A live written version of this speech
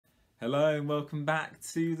Hello and welcome back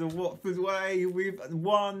to the Watford Way. We've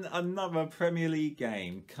won another Premier League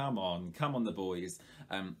game. Come on the boys.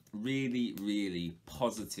 Really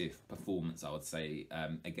positive performance, I would say,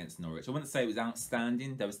 against Norwich. I wouldn't say it was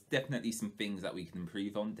outstanding. There was definitely some things that we can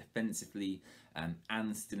improve on defensively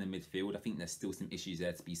and still in midfield. I think there's still some issues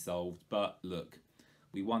there to be solved. But look,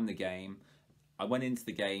 we won the game. I went into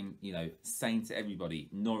the game, saying to everybody,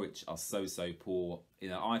 Norwich are so poor.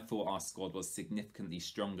 I thought our squad was significantly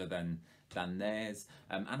stronger than theirs.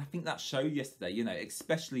 And I think that showed yesterday,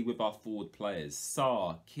 especially with our forward players.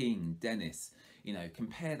 Sarr, King, Dennis.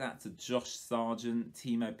 Compare that to Josh Sargent,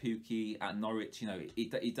 Teemu Pukki at Norwich.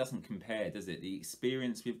 It doesn't compare, does it? The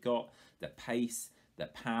experience we've got, the pace, the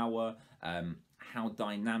power, how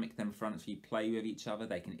dynamic them front three play with each other.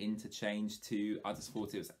 They can interchange too. I just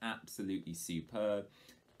thought it was absolutely superb.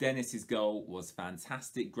 Dennis's goal was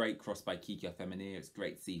fantastic. Great cross by Emmanuel. It's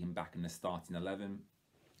great to see him back in the starting 11.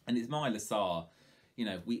 And Ismaïla Sarr,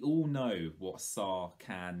 we all know what Sarr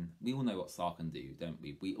can. We all know what Sarr can do, don't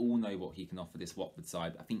we? We all know what he can offer this Watford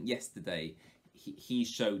side. I think yesterday he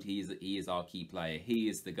showed he is our key player. He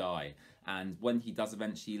is the guy. And when he does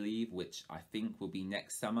eventually leave, which I think will be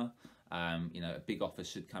next summer, a big offer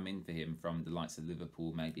should come in for him from the likes of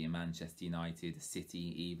Liverpool, maybe in Manchester United,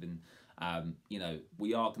 City even.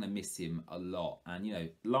 We are going to miss him a lot. And,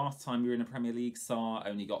 last time we were in the Premier League, Sarr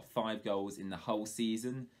only got 5 goals in the whole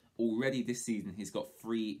season. Already this season, he's got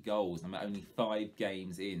 3 goals. I'm only 5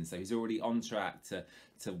 games in. So he's already on track to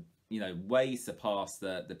way surpass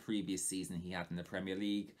the previous season he had in the Premier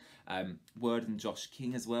League. Word on Josh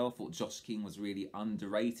King as well. I thought Josh King was really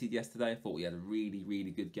underrated yesterday. I thought he had a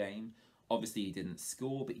really good game. Obviously, he didn't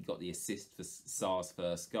score, but he got the assist for Sarr's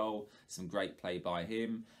first goal. Some great play by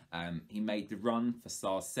him. He made the run for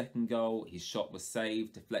Sarr's second goal. His shot was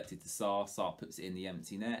saved, deflected to Sarr. Sarr puts it in the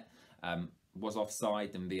empty net. Was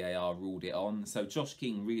offside and VAR ruled it on. So Josh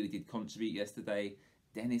King really did contribute yesterday.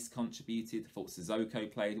 Dennis contributed. I thought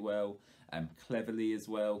Sissoko played well, cleverly as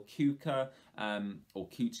well. Kuka, or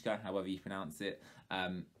Kuchka, however you pronounce it.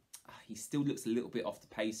 He still looks a little bit off the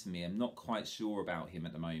pace for me. I'm not quite sure about him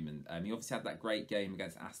at the moment. He obviously had that great game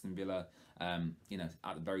against Aston Villa, at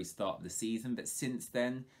the very start of the season. But since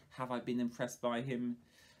then, have I been impressed by him?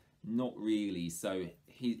 Not really. So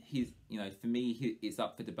he's for me, it's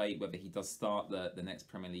up for debate whether he does start the next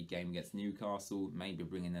Premier League game against Newcastle. Maybe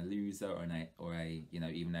bring in a loser or a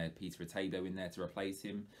even a Peter Atado in there to replace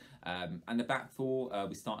him. And the back four,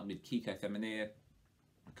 we started with Kiko Feminier,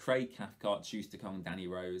 Craig Cathcart, Schustercong, Danny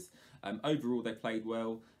Rose. Overall, they played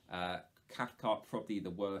well. Cathcart probably the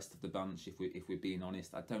worst of the bunch, if we're being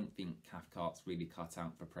honest. I don't think Cathcart's really cut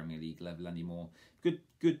out for Premier League level anymore.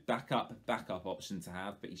 Good backup option to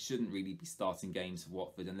have, but he shouldn't really be starting games for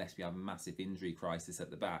Watford unless we have a massive injury crisis at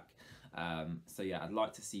the back. So yeah, I'd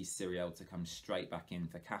like to see Cyril to come straight back in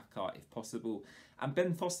for Cathcart if possible. And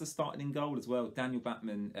Ben Foster started in goal as well. Daniel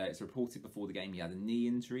Batman, it's reported before the game he had a knee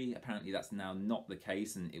injury. Apparently that's now not the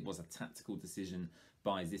case, and it was a tactical decision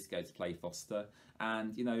by Xisco to play Foster.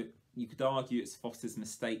 And you could argue it's Foster's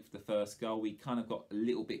mistake for the first goal. We kind of got a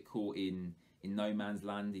little bit caught in no man's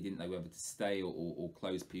land. He didn't know whether to stay or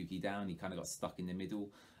close Pukki down. He kind of got stuck in the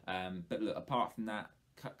middle. But look, apart from that,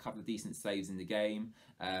 couple of decent saves in the game,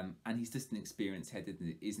 and he's just an experienced head,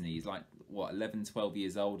 isn't he? He's like, what, 11, 12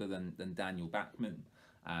 years older than Daniel Bachmann.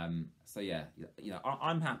 So yeah,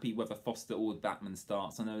 I'm happy whether Foster or Bachmann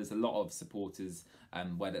starts. I know there's a lot of supporters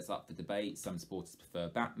where that's up for debate. Some supporters prefer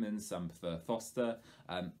Bachmann, some prefer Foster.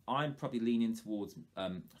 I'm probably leaning towards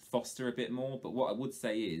Foster a bit more, but what I would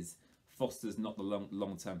say is Foster's not the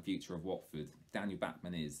long-term future of Watford. Daniel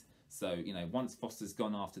Bachmann is. So, once Foster's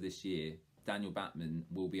gone after this year, Daniel Bachmann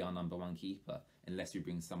will be our #1 keeper unless we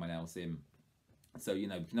bring someone else in. So, we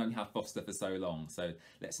can only have Foster for so long. So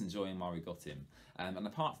let's enjoy him while we got him. And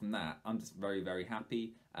apart from that, I'm just very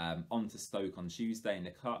happy. On to Stoke on Tuesday in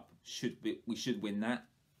the Cup. We should win that.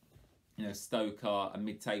 Stoke are a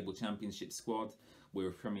mid-table championship squad. We're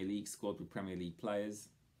a Premier League squad with Premier League players.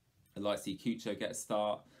 I'd like to see Kucho get a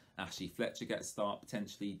start. Ashley Fletcher get a start,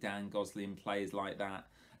 potentially. Dan Gosling, players like that.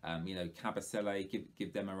 Kabasele,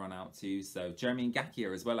 give them a run out too. So Jeremy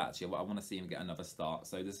Ngakia as well, actually. I want to see him get another start.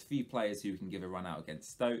 So there's a few players who can give a run out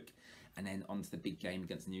against Stoke. And then on to the big game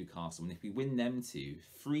against Newcastle. And if we win them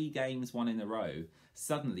 3 games, 1 in a row,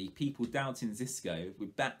 suddenly people doubting Xisco, we're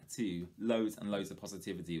back to loads and loads of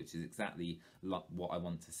positivity, which is exactly what I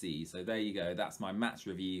want to see. So there you go. That's my match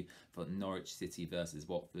review for Norwich City versus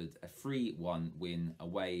Watford. A 3-1 win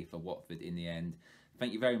away for Watford in the end.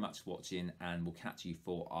 Thank you very much for watching, and we'll catch you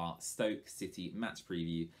for our Stoke City match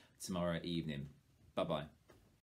preview tomorrow evening. Bye-bye.